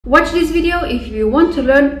Watch this video if you want to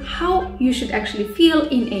learn how you should actually feel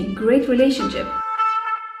in a great relationship.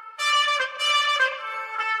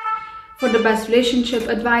 For the best relationship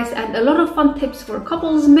advice and a lot of fun tips for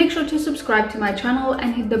couples, make sure to subscribe to my channel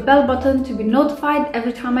and hit the bell button to be notified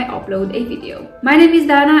every time I upload a video. My name is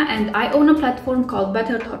Dana and I own a platform called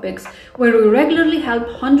Better Topics, where we regularly help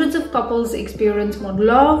hundreds of couples experience more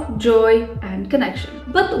love, joy, and connection.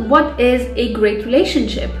 But what is a great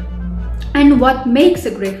relationship? And what makes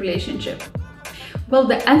a great relationship? Well,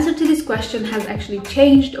 the answer to this question has actually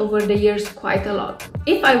changed over the years quite a lot.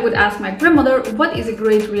 If I would ask my grandmother what is a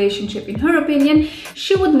great relationship in her opinion,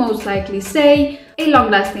 she would most likely say a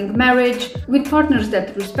long-lasting marriage with partners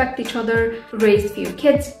that respect each other, raise few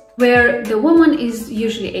kids, where the woman is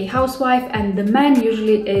usually a housewife and the man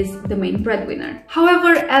usually is the main breadwinner.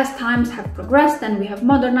 However, as times have progressed and we have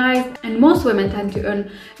modernized and most women tend to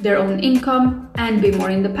earn their own income and be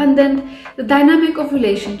more independent, the dynamic of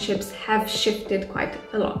relationships have shifted quite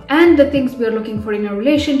a lot. And the things we are looking for in a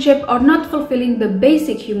relationship are not fulfilling the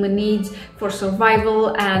basic human needs for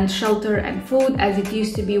survival and shelter and food as it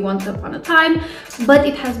used to be once upon a time, but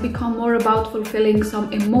it has become more about fulfilling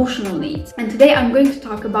some emotional needs. And today I'm going to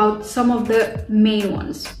talk about some of the main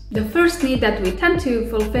ones. The first need that we tend to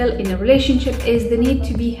fulfill in a relationship is the need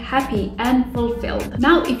to be happy and fulfilled.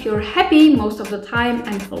 Now, if you're happy most of the time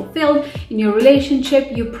and fulfilled in your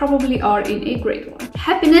relationship, you probably are in a great one.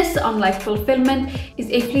 Happiness, unlike fulfillment, is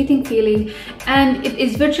a fleeting feeling, and it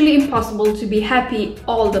is virtually impossible to be happy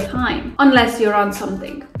all the time unless you're on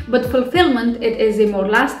something. But fulfillment, it is a more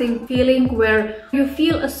lasting feeling where you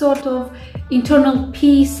feel a sort of internal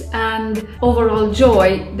peace and overall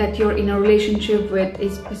joy that you're in a relationship with a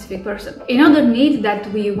specific person. Another need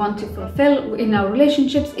that we want to fulfill in our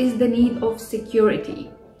relationships is the need of security.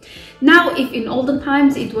 Now, if in olden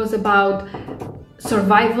times it was about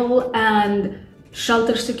survival and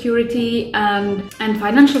shelter security and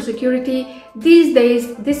financial security, these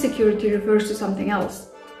days this security refers to something else.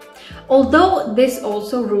 Although this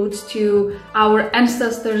also roots to our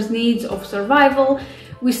ancestors' needs of survival,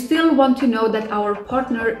 we still want to know that our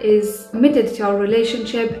partner is committed to our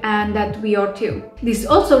relationship and that we are too. This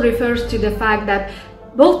also refers to the fact that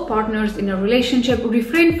both partners in a relationship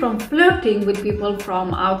refrain from flirting with people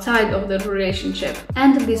from outside of the relationship.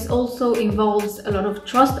 And this also involves a lot of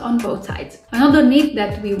trust on both sides. Another need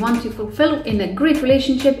that we want to fulfill in a great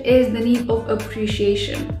relationship is the need of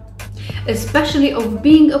appreciation, especially of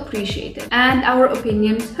being appreciated and our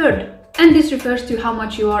opinions heard. And this refers to how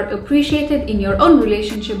much you are appreciated in your own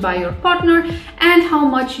relationship by your partner and how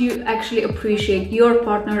much you actually appreciate your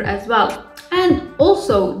partner as well. And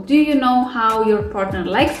also, do you know how your partner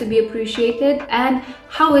likes to be appreciated and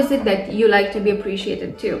how is it that you like to be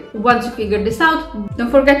appreciated too? Once you figure this out,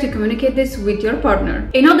 don't forget to communicate this with your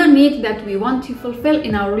partner. Another need that we want to fulfill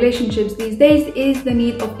in our relationships these days is the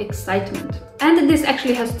need of excitement. And this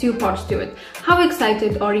actually has two parts to it. How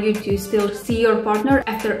excited are you to still see your partner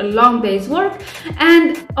after a long day's work?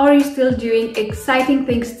 And are you still doing exciting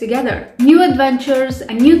things together? New adventures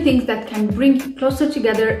and new things that can bring you closer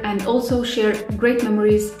together and also share great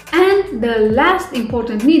memories. And the last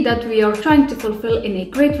important need that we are trying to fulfill in a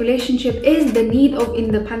great relationship is the need of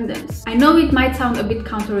independence. I know it might sound a bit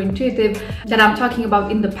counterintuitive that I'm talking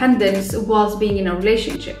about independence whilst being in a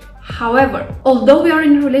relationship. However, although we are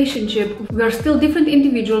in a relationship, we are still different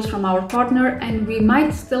individuals from our partner and we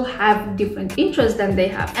might still have different interests than they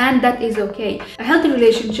have, and that is okay. A healthy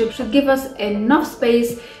relationship should give us enough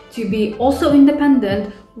space to be also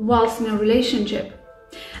independent whilst in a relationship.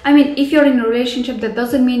 I mean, if you're in a relationship, that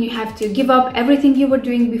doesn't mean you have to give up everything you were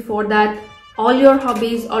doing before that, all your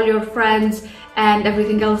hobbies, all your friends, and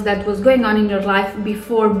everything else that was going on in your life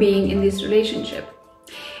before being in this relationship.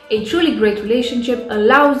 A truly great relationship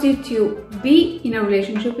allows you to be in a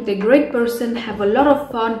relationship with a great person, have a lot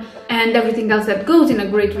of fun and everything else that goes in a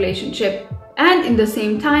great relationship, and in the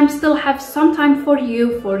same time still have some time for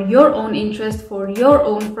you, for your own interest, for your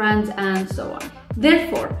own friends, and so on.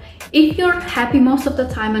 Therefore, if you're happy most of the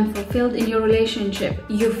time and fulfilled in your relationship,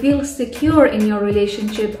 you feel secure in your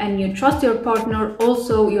relationship and you trust your partner,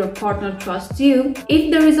 also your partner trusts you.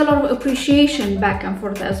 If there is a lot of appreciation back and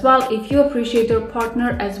forth as well, if you appreciate your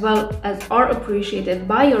partner as well as are appreciated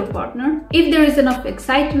by your partner, if there is enough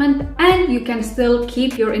excitement and you can still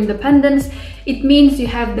keep your independence, It means you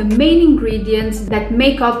have the main ingredients that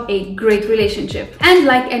make up a great relationship. And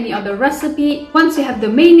like any other recipe, once you have the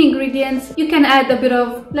main ingredients, you can add a bit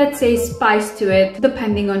of, let's say, spice to it,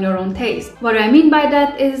 depending on your own taste. What I mean by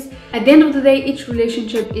that is, at the end of the day, each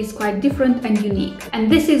relationship is quite different and unique.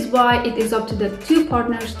 And this is why it is up to the two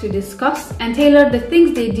partners to discuss and tailor the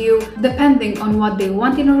things they do depending on what they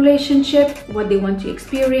want in a relationship, what they want to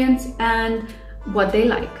experience, and what they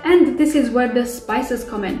like. And this is where the spices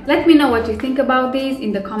come in. Let me know what you think about these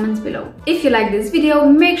in the comments below. If you like this video,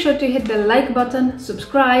 make sure to hit the like button,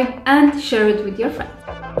 subscribe, and share it with your friends.